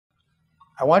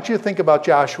I want you to think about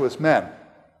Joshua's men.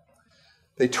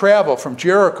 They travel from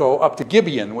Jericho up to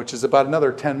Gibeon, which is about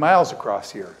another 10 miles across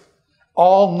here.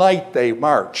 All night they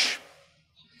march.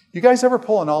 You guys ever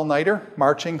pull an all-nighter,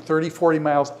 marching 30, 40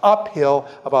 miles uphill,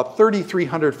 about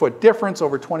 3,300 foot difference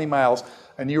over 20 miles,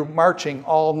 and you're marching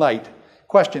all night?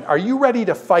 Question, are you ready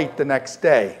to fight the next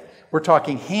day? We're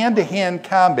talking hand-to-hand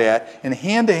combat and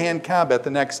hand-to-hand combat the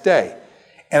next day.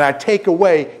 And I take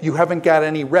away, you haven't got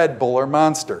any Red Bull or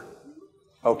Monster.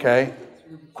 Okay?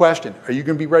 Question, are you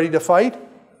going to be ready to fight?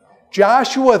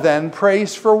 Joshua then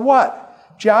prays for what?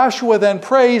 Joshua then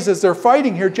prays as they're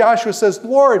fighting here. Joshua says,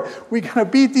 Lord, we're going to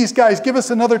beat these guys. Give us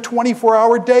another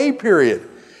 24-hour day period.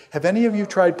 Have any of you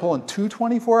tried pulling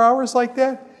 24 hours like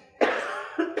that?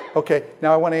 Okay,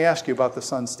 now I want to ask you about the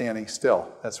sun standing still.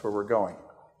 That's where we're going.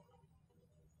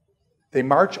 They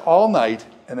march all night,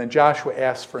 and then Joshua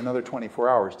asks for another 24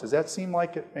 hours. Does that seem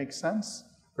like it makes sense?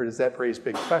 Or does that raise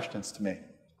big questions to me?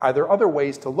 Are there other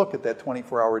ways to look at that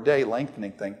 24-hour day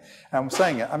lengthening thing? And I'm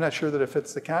saying it, I'm not sure that it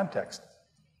fits the context.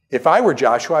 If I were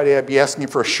Joshua, I'd be asking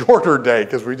for a shorter day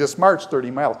because we just marched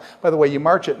 30 miles. By the way, you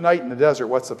march at night in the desert,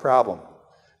 what's the problem?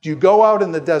 Do you go out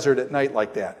in the desert at night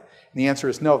like that? And the answer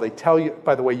is no. They tell you,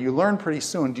 by the way, you learn pretty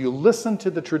soon, do you listen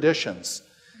to the traditions?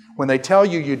 When they tell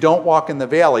you you don't walk in the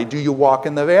valley, do you walk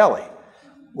in the valley?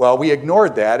 Well, we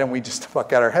ignored that and we just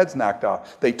got our heads knocked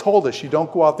off. They told us you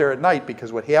don't go out there at night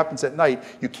because what happens at night,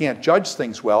 you can't judge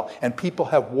things well, and people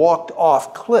have walked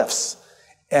off cliffs.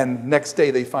 And next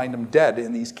day they find them dead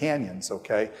in these canyons,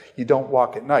 okay? You don't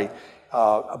walk at night.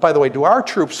 By the way, do our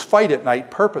troops fight at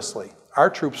night purposely? Our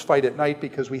troops fight at night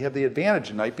because we have the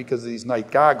advantage at night because of these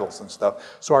night goggles and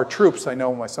stuff. So our troops, I know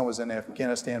when my son was in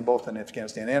Afghanistan, both in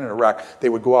Afghanistan and in Iraq, they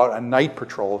would go out on night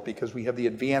patrols because we have the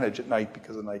advantage at night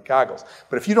because of night goggles.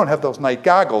 But if you don't have those night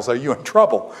goggles, are you in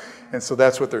trouble? And so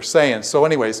that's what they're saying. So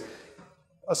anyways,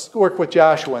 let's work with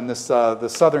Joshua in this the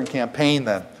southern campaign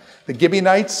then. The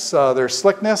Gibeonites, their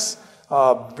slickness,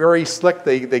 very slick.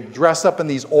 They dress up in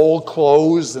these old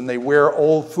clothes and they wear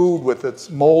old food with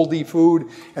its moldy food,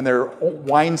 and their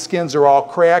wineskins are all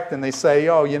cracked, and they say,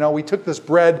 oh, you know, we took this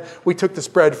bread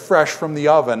fresh from the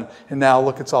oven, and now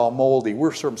look, it's all moldy.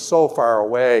 We're from so far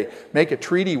away. Make a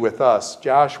treaty with us.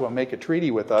 Joshua, make a treaty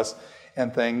with us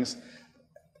and things.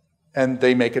 And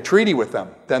they make a treaty with them.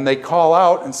 Then they call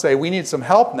out and say, we need some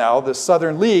help now. The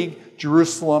Southern League,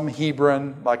 Jerusalem,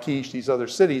 Hebron, Lachish, these other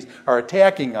cities are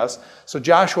attacking us. So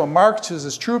Joshua marches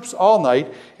his troops all night.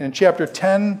 And in chapter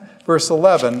 10, verse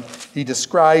 11, he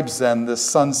describes then this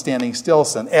sun standing still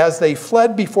sin. As they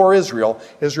fled before Israel,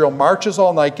 Israel marches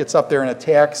all night, gets up there and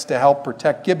attacks to help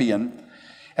protect Gibeon.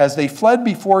 As they fled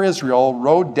before Israel,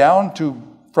 rode down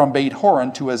from Beit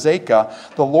Horon to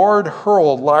Azekah, the Lord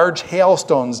hurled large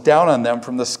hailstones down on them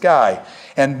from the sky.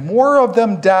 And more of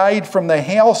them died from the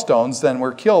hailstones than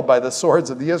were killed by the swords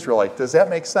of the Israelites. Does that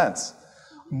make sense?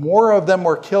 More of them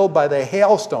were killed by the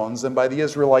hailstones than by the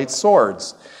Israelites'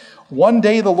 swords. One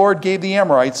day the Lord gave the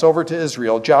Amorites over to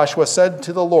Israel. Joshua said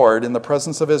to the Lord in the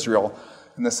presence of Israel,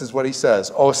 and this is what he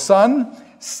says, O sun,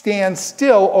 stand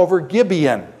still over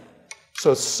Gibeon.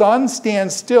 So sun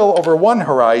stands still over one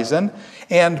horizon,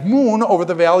 and moon over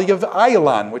the valley of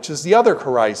Ailon, which is the other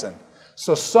horizon.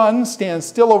 So sun stands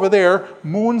still over there,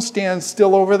 moon stands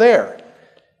still over there.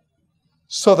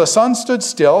 So the sun stood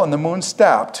still and the moon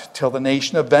stopped till the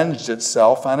nation avenged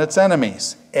itself on its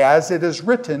enemies, as it is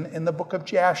written in the book of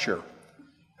Jasher.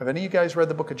 Have any of you guys read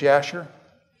the book of Jasher?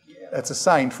 Yeah. That's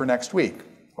assigned for next week,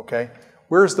 okay?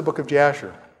 Where's the book of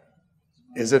Jasher?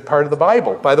 Is it part of the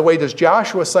Bible? By the way, does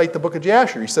Joshua cite the book of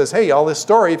Jasher? He says, hey, all this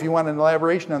story, if you want an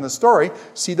elaboration on the story,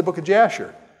 see the book of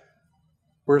Jasher.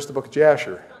 Where's the book of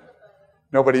Jasher?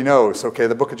 Nobody knows. Okay,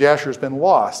 the book of Jasher has been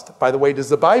lost. By the way, does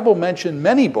the Bible mention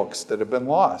many books that have been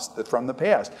lost from the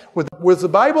past? Was the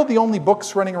Bible the only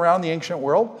books running around the ancient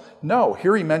world? No.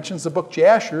 Here he mentions the book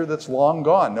Jasher that's long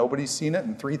gone. Nobody's seen it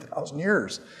in 3,000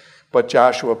 years. But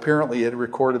Joshua apparently had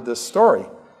recorded this story.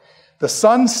 The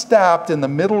sun stopped in the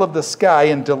middle of the sky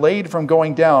and delayed from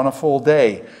going down a full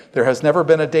day. There has never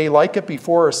been a day like it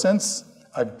before or since,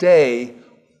 a day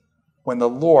when the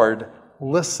Lord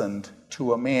listened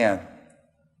to a man.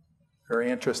 Very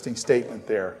interesting statement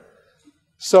there.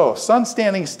 So, sun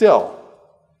standing still.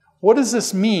 What does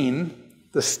this mean,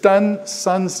 the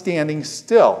sun standing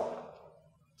still?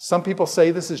 Some people say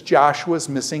this is Joshua's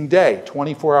missing day,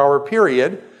 24-hour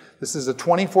period. This is a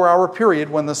 24-hour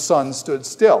period when the sun stood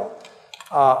still.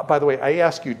 By the way, I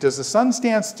ask you, does the sun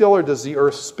stand still or does the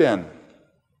earth spin?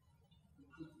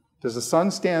 Does the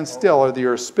sun stand still or the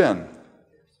earth spin?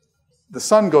 The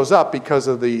sun goes up because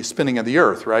of the spinning of the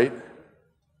earth, right?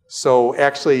 So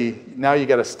actually, now you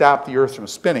got to stop the Earth from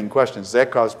spinning. Question, does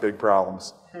that cause big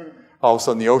problems? All of a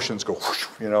sudden the oceans go, whoosh,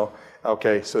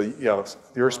 Okay, so the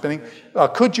Earth spinning.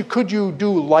 Could you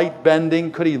do light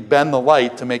bending? Could he bend the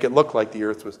light to make it look like the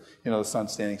Earth was, the sun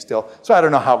standing still? So I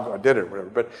don't know how God did it or whatever.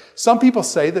 But some people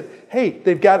say that, hey,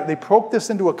 they broke this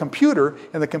into a computer,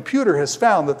 and the computer has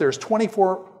found that there's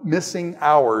 24 missing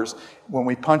hours when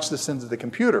we punch this into the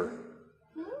computer.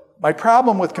 My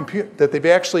problem with that they've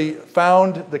actually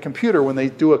found the computer, when they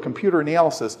do a computer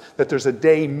analysis, that there's a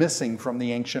day missing from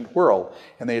the ancient world,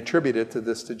 and they attribute it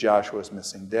to Joshua's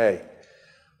missing day.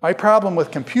 My problem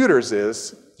with computers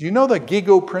is, do you know the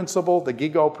GIGO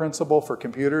principle for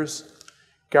computers?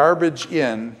 Garbage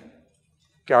in,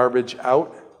 garbage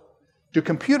out. Do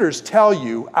computers tell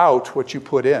you out what you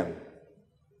put in?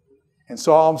 And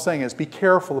so all I'm saying is be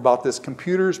careful about this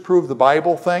computers prove the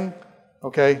Bible thing,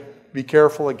 okay? Be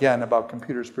careful again about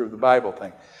computers prove the Bible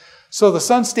thing. So the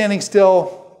sun's standing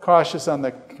still, cautious on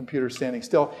the computer standing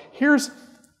still.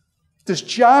 Does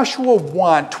Joshua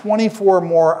want 24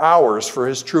 more hours for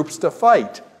his troops to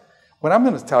fight? What I'm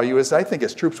going to tell you is I think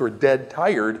his troops were dead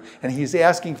tired, and he's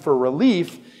asking for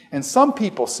relief. And some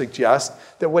people suggest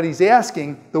that what he's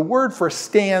asking, the word for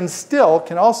stand still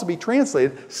can also be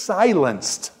translated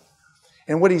silenced.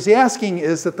 And what he's asking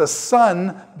is that the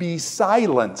sun be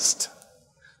silenced.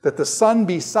 That the sun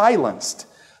be silenced.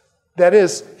 That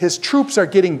is, his troops are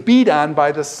getting beat on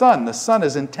by the sun. The sun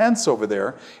is intense over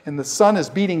there, and the sun is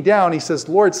beating down. He says,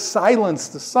 Lord, silence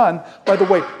the sun. By the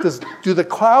way, do the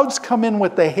clouds come in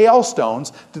with the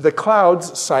hailstones? Do the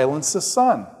clouds silence the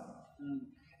sun?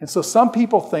 And so some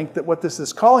people think that what this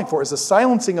is calling for is a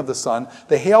silencing of the sun.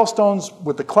 The hailstones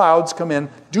with the clouds come in,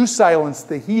 do silence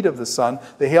the heat of the sun.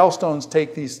 The hailstones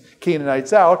take these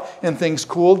Canaanites out, and things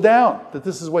cool down. That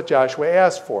this is what Joshua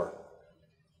asked for.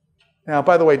 Now,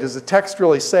 by the way, does the text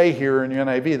really say here in your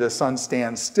NIV the sun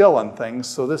stands still on things?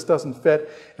 So this doesn't fit.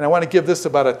 And I want to give this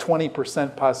about a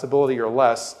 20% possibility or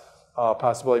less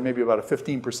possibility, maybe about a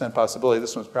 15% possibility.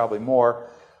 This one's probably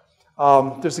more.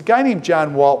 There's a guy named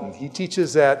John Walton. He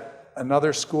teaches at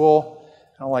another school.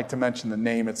 I don't like to mention the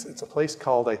name. It's a place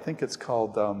called,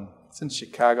 it's in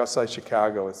Chicago, outside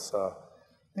Chicago. I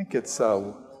think it's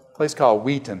a place called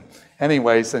Wheaton.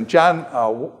 Anyways, and John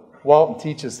Walton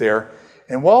teaches there.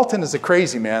 And Walton is a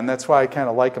crazy man. That's why I kind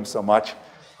of like him so much.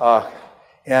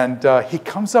 And he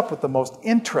comes up with the most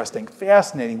interesting,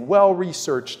 fascinating,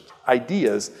 well-researched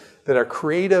ideas that are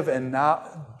creative and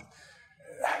not...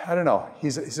 I don't know.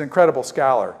 He's an incredible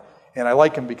scholar. And I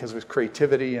like him because of his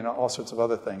creativity and all sorts of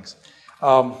other things.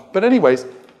 But anyways,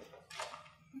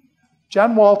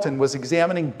 John Walton was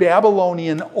examining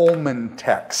Babylonian omen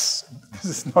texts. This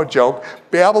is no joke.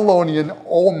 Babylonian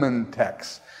omen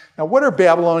texts. Now, what are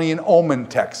Babylonian omen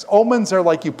texts? Omens are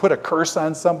like you put a curse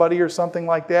on somebody or something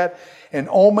like that. And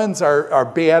omens are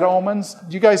bad omens.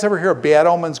 Do you guys ever hear of bad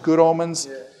omens, good omens?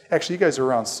 Yeah. Actually, you guys are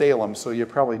around Salem, so you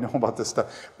probably know about this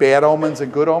stuff. Bad omens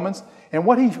and good omens. And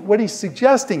what he's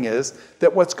suggesting is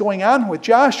that what's going on with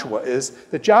Joshua is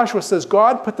that Joshua says,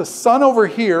 God put the sun over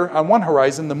here on one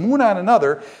horizon, the moon on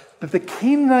another, that the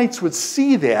Canaanites would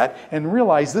see that and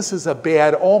realize this is a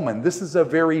bad omen. This is a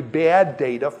very bad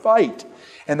day to fight.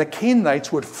 And the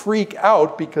Canaanites would freak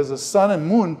out because the sun and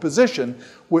moon position,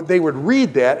 they would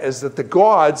read that as that the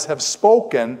gods have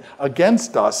spoken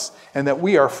against us and that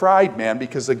we are fried, man,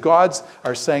 because the gods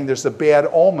are saying there's a bad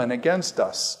omen against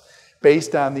us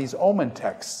based on these omen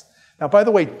texts. Now, by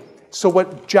the way, so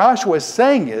what Joshua is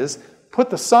saying is, put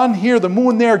the sun here, the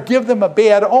moon there, give them a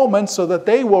bad omen so that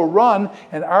they will run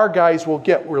and our guys will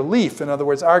get relief. In other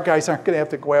words, our guys aren't going to have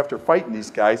to go after fighting these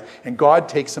guys, and God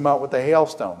takes them out with the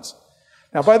hailstones.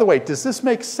 Now, by the way, does this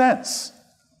make sense?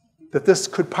 That this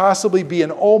could possibly be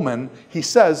an omen. He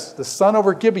says the sun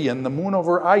over Gibeon, the moon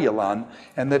over Ayalon,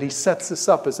 and that he sets this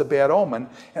up as a bad omen.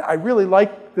 And I really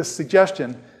like this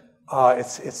suggestion.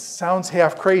 It sounds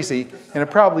half crazy, and it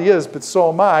probably is, but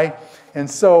so am I. And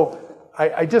so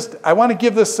I want to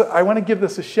give this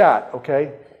a shot,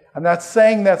 okay? I'm not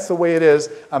saying that's the way it is.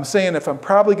 I'm saying if I'm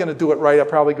probably going to do it right, I'll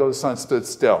probably go the sun stood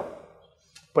still.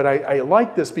 But I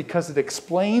like this because it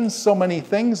explains so many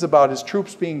things about his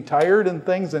troops being tired and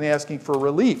things and asking for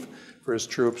relief for his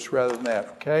troops rather than that,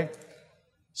 okay?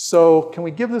 So can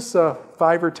we give this a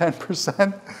 5 or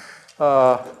 10%?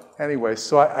 Anyway,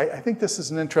 so I think this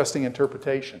is an interesting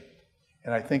interpretation.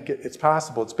 And I think it's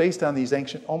possible. It's based on these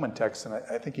ancient omen texts, and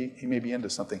I think he may be into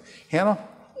something. Hannah?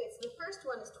 Okay, so the first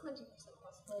one is 20%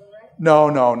 possibility, right? No.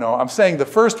 I'm saying the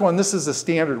first one, this is the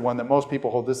standard one that most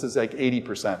people hold. This is like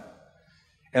 80%.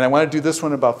 And I want to do this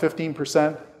one about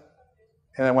 15%,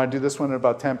 and I want to do this one at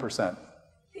about 10%.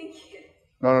 Thank you.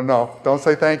 No. Don't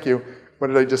say thank you. What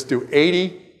did I just do?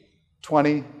 80,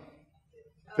 20,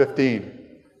 15.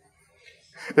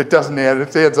 It doesn't add.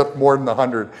 It adds up more than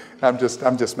 100. I'm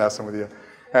just messing with you.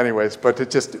 Anyways, but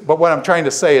what I'm trying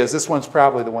to say is this one's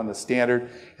probably the one that's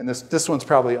standard, and this one's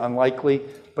probably unlikely,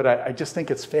 but I just think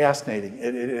it's fascinating.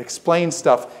 It explains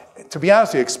stuff. To be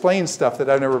honest, it explains stuff that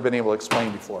I've never been able to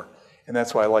explain before, and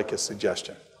that's why I like his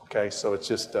suggestion. Okay, so it's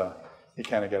just you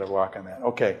kind of got to walk on that.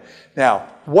 Okay, now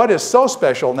what is so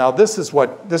special? Now this is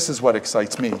what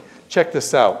excites me. Check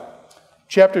this out.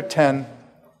 Chapter 10,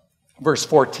 verse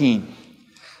 14.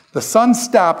 The sun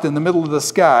stopped in the middle of the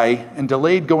sky and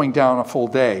delayed going down a full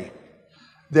day.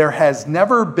 There has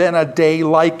never been a day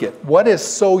like it. What is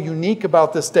so unique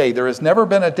about this day? There has never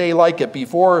been a day like it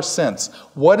before or since.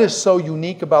 What is so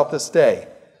unique about this day?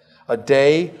 A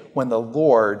day when the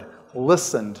Lord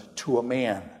listened to a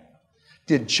man.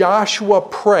 Did Joshua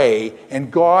pray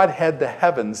and God had the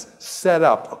heavens set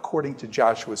up according to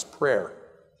Joshua's prayer?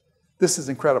 This is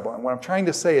incredible. And what I'm trying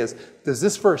to say is, does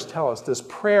this verse tell us, does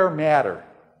prayer matter?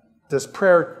 Does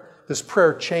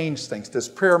prayer change things? Does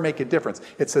prayer make a difference?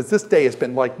 It says this day has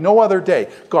been like no other day.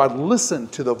 God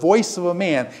listened to the voice of a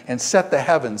man and set the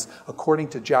heavens according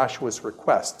to Joshua's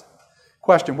request.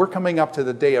 Question, we're coming up to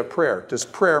the day of prayer. Does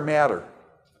prayer matter?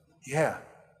 Yeah.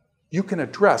 You can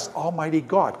address Almighty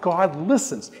God. God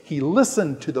listens. He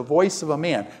listened to the voice of a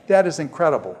man. That is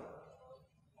incredible.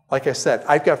 Like I said,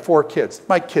 I've got 4 kids.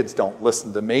 My kids don't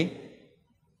listen to me.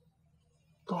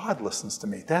 God listens to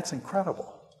me. That's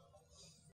incredible.